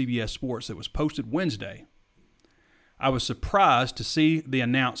interview with CBS Sports that was posted Wednesday. I was surprised to see the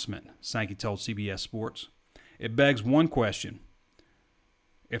announcement, Sankey told CBS Sports. It begs one question.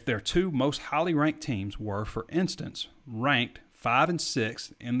 If their 2 most highly ranked teams were, for instance, ranked 5 and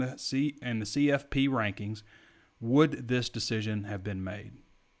 6 in the CFP rankings, would this decision have been made?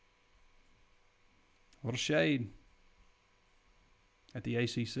 A little shade at the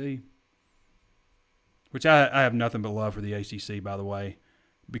ACC, which I have nothing but love for the ACC, by the way,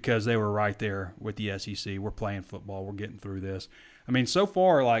 because they were right there with the SEC. We're playing football. We're getting through this. So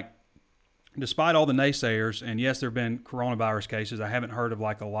far, despite all the naysayers, and yes, there have been coronavirus cases, I haven't heard of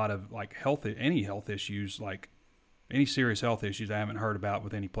a lot of any health issues, any serious health issues I haven't heard about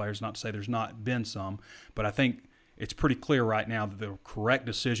with any players. Not to say there's not been some, but I think it's pretty clear right now that the correct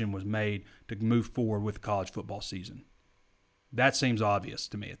decision was made to move forward with the college football season. That seems obvious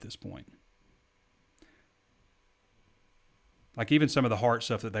to me at this point. Even some of the heart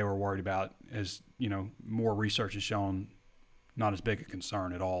stuff that they were worried about, as more research has shown, not as big a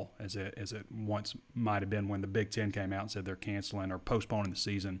concern at all as it once might have been when the Big Ten came out and said they're canceling or postponing the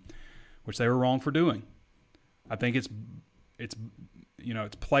season, which they were wrong for doing. I think it's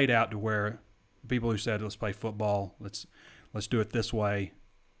played out to where people who said let's play football, let's do it this way,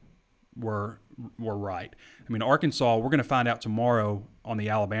 were right. Arkansas, we're going to find out tomorrow on the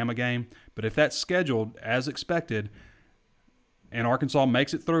Alabama game, but if that's scheduled as expected and Arkansas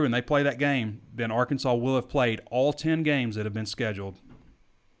makes it through and they play that game, then Arkansas will have played all 10 games that have been scheduled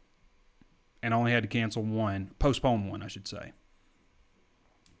and only had to postpone one, I should say.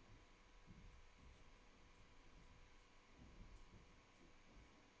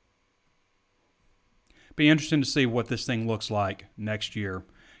 Be interesting to see what this thing looks like next year.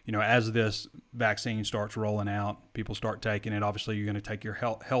 As this vaccine starts rolling out, people start taking it. Obviously, you're going to take your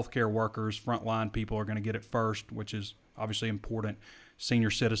healthcare workers, frontline people are going to get it first, which is obviously important. Senior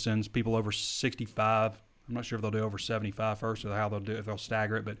citizens, people over 65. I'm not sure if they'll do over 75 first or how they'll do it, if they'll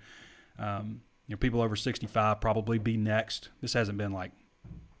stagger it. But people over 65 probably be next. This hasn't been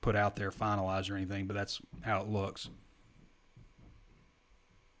put out there, finalized or anything, but that's how it looks.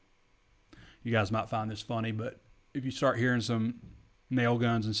 You guys might find this funny, but if you start hearing some nail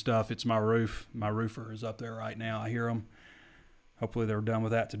guns and stuff, it's my roof. My roofer is up there right now. I hear them. Hopefully they're done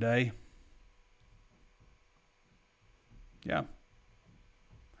with that today. Yeah.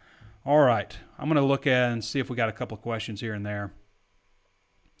 All right. I'm going to look at and see if we got a couple of questions here and there.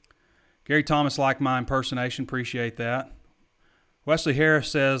 Gary Thomas liked my impersonation. Appreciate that. Wesley Harris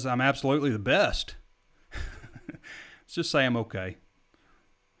says, I'm absolutely the best. Let's just say I'm okay.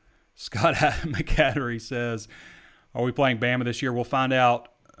 Scott McAddery says, are we playing Bama this year? We'll find out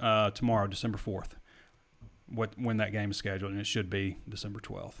tomorrow, December 4th, when that game is scheduled, and it should be December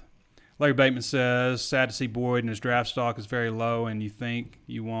 12th. Larry Bateman says, sad to see Boyd and his draft stock is very low, and you think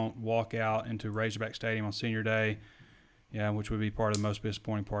you won't walk out into Razorback Stadium on senior day, which would be part of the most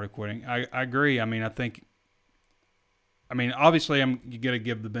disappointing part of quitting. I agree. Obviously you got to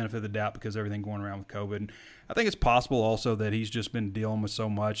give the benefit of the doubt because of everything going around with COVID. And I think it's possible also that he's just been dealing with so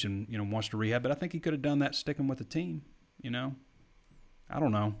much and, wants to rehab. But I think he could have done that sticking with the team, I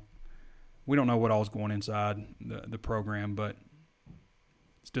don't know. We don't know what all is going inside the program, but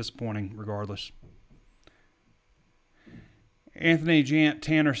it's disappointing regardless. Anthony Jant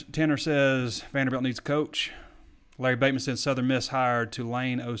Tanner says Vanderbilt needs a coach. Larry Bateman says Southern Miss hired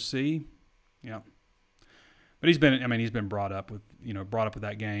Tulane OC. Yeah. But he's been brought up with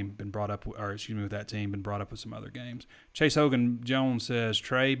that game, with that team, been brought up with some other games. Chase Hogan Jones says,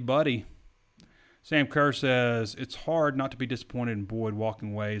 Trey, buddy. Sam Kerr says, it's hard not to be disappointed in Boyd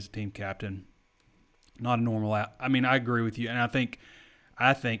walking away as a team captain. Not a normal out. I mean, I agree with you, and I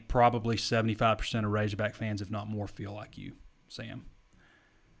think probably 75% of Razorback fans, if not more, feel like you, Sam.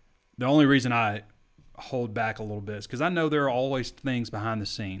 The only reason I hold back a little bit is because I know there are always things behind the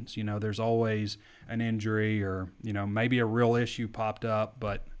scenes. There's always an injury or, maybe a real issue popped up,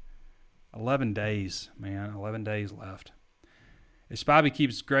 but 11 days, man, 11 days left. If Spivey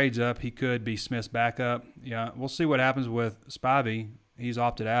keeps his grades up, he could be Smith's backup. Yeah, we'll see what happens with Spivey. He's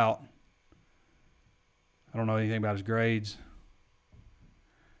opted out. I don't know anything about his grades.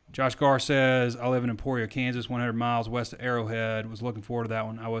 Josh Garr says, I live in Emporia, Kansas, 100 miles west of Arrowhead. Was looking forward to that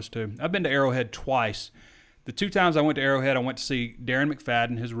one. I was too. I've been to Arrowhead twice. The 2 times I went to Arrowhead, I went to see Darren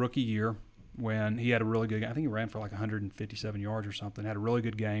McFadden his rookie year when he had a really good game. I think he ran for like 157 yards or something. Had a really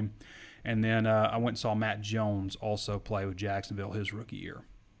good game. And then I went and saw Matt Jones also play with Jacksonville his rookie year.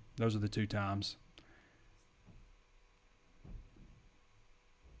 Those are the 2 times.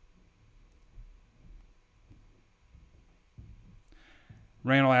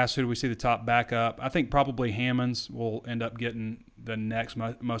 Randall asks, who do we see the top backup? I think probably Hammonds will end up getting the next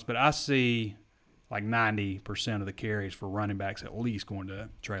most, but I see like 90% of the carries for running backs at least going to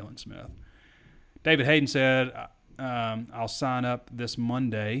Traylon Smith. David Hayden said, I'll sign up this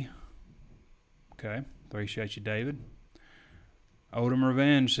Monday. Okay, appreciate you, David. Odom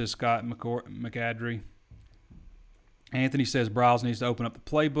Revenge, says Scott McAdry. Anthony says Bryles needs to open up the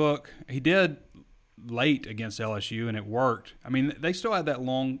playbook. He did late against LSU, and it worked. I mean, they still had that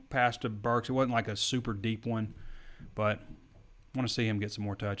long pass to Burks. It wasn't like a super deep one, but I want to see him get some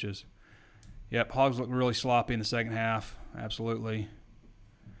more touches. Yep, Hogs looked really sloppy in the second half. Absolutely.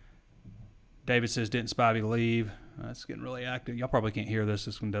 David says, didn't Spivey leave? It's getting really active. Y'all probably can't hear this.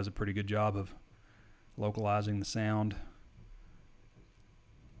 This one does a pretty good job of localizing the sound.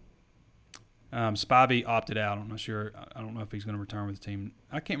 Spivey opted out. I'm not sure. I don't know if he's going to return with the team.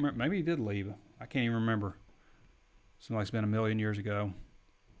 I can't remember. Maybe he did leave. I can't even remember. Seems like it's been a million years ago.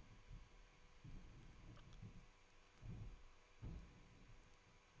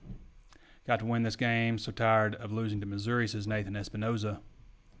 Got to win this game. So tired of losing to Missouri, says Nathan Espinoza.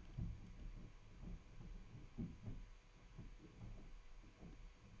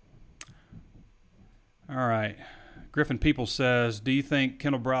 All right. Griffin People says, do you think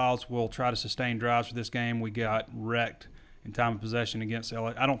Kendall Bryles will try to sustain drives for this game? We got wrecked in time of possession against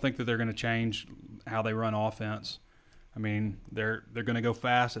LA. I don't think that they're going to change how they run offense. I mean, they're going to go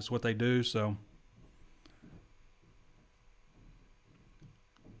fast. That's what they do. So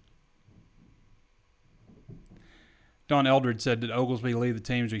Don Eldred said, did Oglesby leave the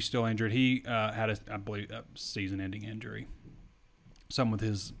team? Is he still injured? He had, I believe, a season-ending injury. Something with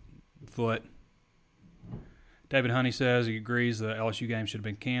his foot. David Honey says he agrees the LSU game should have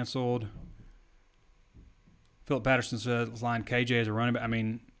been canceled. Philip Patterson says line KJ as a running back. I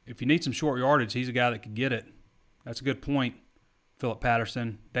mean, if you need some short yardage, he's a guy that could get it. That's a good point, Philip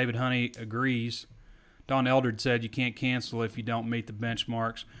Patterson. David Honey agrees. Don Eldred said you can't cancel if you don't meet the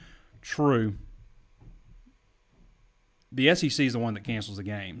benchmarks. True. The SEC is the one that cancels the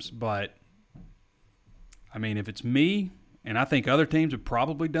games. But, I mean, if it's me, and I think other teams have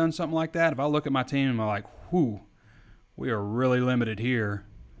probably done something like that, if I look at my team and I'm like, whew, we are really limited here,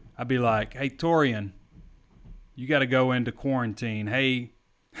 I'd be like, hey, Torian, you got to go into quarantine. Hey,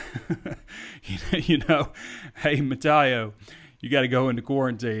 hey, Matteo, you got to go into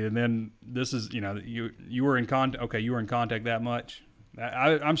quarantine. And then this is, you were in contact. Okay, you were in contact that much.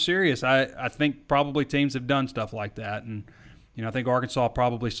 I'm serious. I think probably teams have done stuff like that. And, I think Arkansas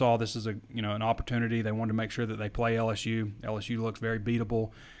probably saw this as an opportunity. They wanted to make sure that they play LSU. LSU looks very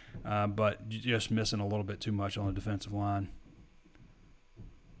beatable, but just missing a little bit too much on the defensive line.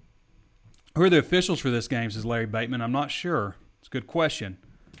 Who are the officials for this game, says Larry Bateman? I'm not sure. It's a good question.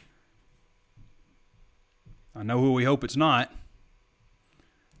 I know who we hope it's not.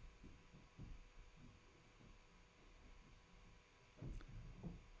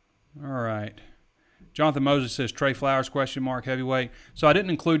 All right. Jonathan Moses says Trey Flowers, ? Heavyweight. So I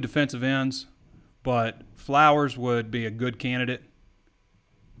didn't include defensive ends, but Flowers would be a good candidate.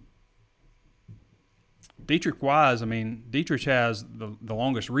 Dietrich Wise, Dietrich has the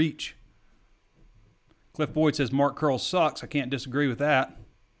longest reach. Cliff Boyd says Mark Curl sucks. I can't disagree with that.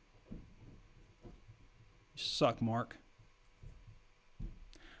 You suck, Mark.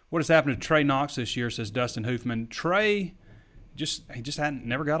 What has happened to Trey Knox this year, says Dustin Hoofman. Trey he just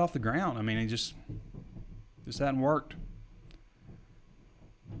never got off the ground. He just hadn't worked.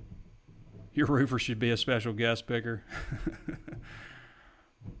 Your roofer should be a special guest picker.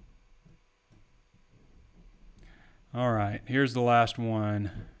 All right, here's the last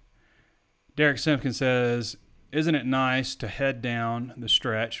one. Derek Simpkins says, isn't it nice to head down the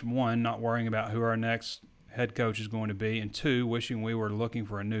stretch, one, not worrying about who our next head coach is going to be, and two, wishing we were looking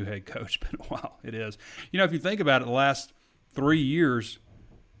for a new head coach. It's been a while. It is. You know, if you think about it, the last 3 years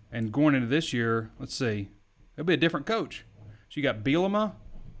and going into this year, let's see, it'll be a different coach. So you got Bielema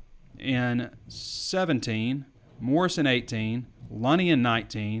in 17, Morris in 18, Lunny in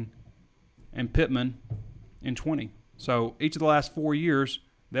 19, and Pittman in 20. So each of the last 4 years,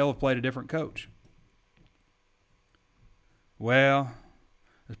 they'll have played a different coach. Well,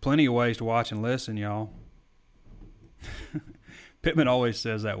 there's plenty of ways to watch and listen, y'all. Pittman always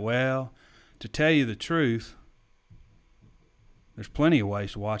says that. Well, to tell you the truth, there's plenty of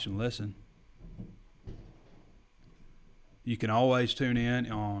ways to watch and listen. You can always tune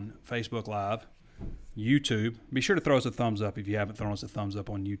in on Facebook Live, YouTube. Be sure to throw us a thumbs up if you haven't thrown us a thumbs up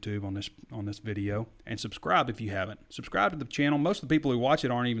on YouTube on this video, and subscribe if you haven't. Subscribe to the channel. Most of the people who watch it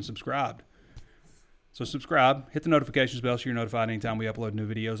aren't even subscribed. So subscribe, hit the notifications bell so you're notified anytime we upload new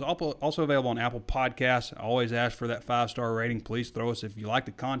videos. Also available on Apple Podcasts. I always ask for that 5-star rating. Please throw us, if you like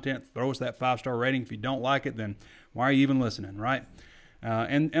the content, throw us that 5-star rating. If you don't like it, then why are you even listening, right?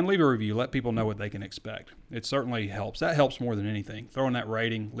 And leave a review. Let people know what they can expect. It certainly helps. That helps more than anything. Throwing that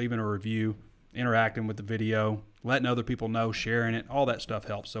rating, leaving a review, interacting with the video, letting other people know, sharing it, all that stuff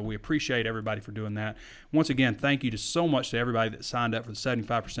helps. So we appreciate everybody for doing that. Once again, thank you so much to everybody that signed up for the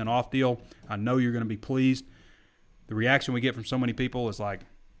 75% off deal. I know you're going to be pleased. The reaction we get from so many people is like,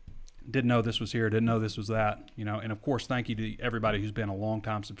 didn't know this was here, didn't know this was that, you know. And of course, thank you to everybody who's been a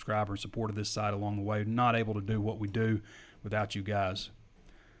long-time subscriber and supported this site along the way. Not able to do what we do without you guys.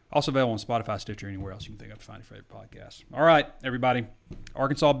 Also available on Spotify, Stitcher, anywhere else you can think of to find your favorite podcast. All right, everybody.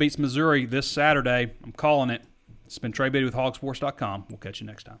 Arkansas beats Missouri this Saturday. I'm calling it. It's been Trey Biddy with hogsports.com. We'll catch you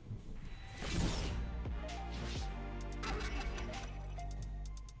next time.